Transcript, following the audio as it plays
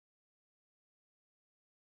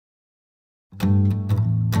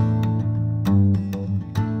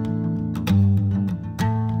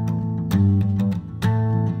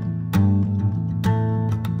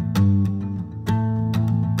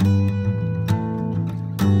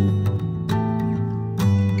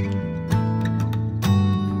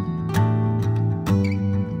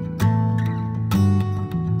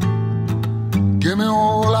Give me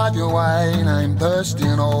all of your wine, I'm thirsty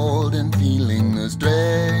and old and feeling the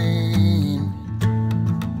strain.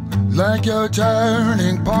 Like your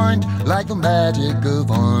turning point, like the magic of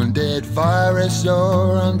haunted forest,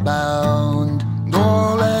 you're unbound.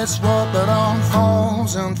 No less rope that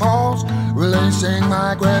unfolds and falls, releasing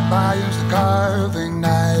my grip, I use the carving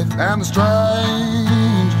knife. And the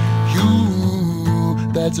strange hue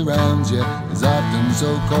that surrounds you is often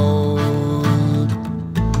so cold.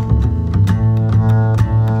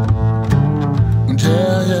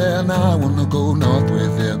 Yeah, and I wanna go north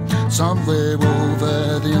with you, somewhere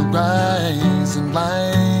over the horizon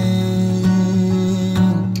line.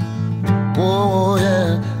 Oh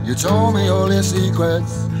yeah, you told me all your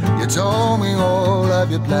secrets, you told me all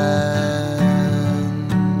of your plans.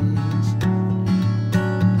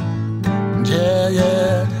 Yeah,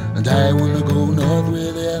 yeah, and I wanna go north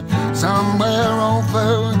with you, somewhere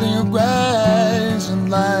over the horizon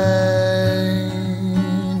line.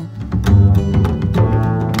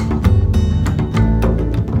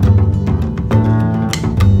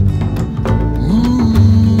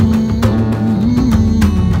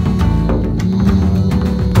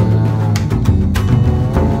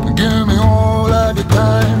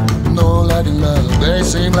 They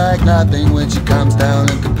seem like nothing when she comes down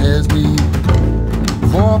and compares me.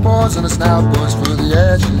 4 boards and a snout bush for the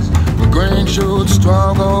ashes, with green shoots,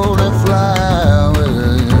 strong golden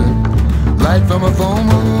flowers. Light from a full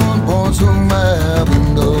moon pours through my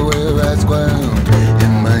window where I squirm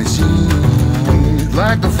in my sheet.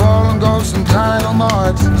 Like the fallen ghosts and tidal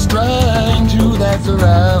marks, strange you that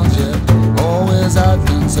surrounds you, always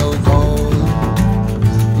often so cold.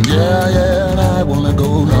 Yeah, yeah, and I wanna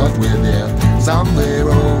go north with you, somewhere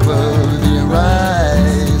over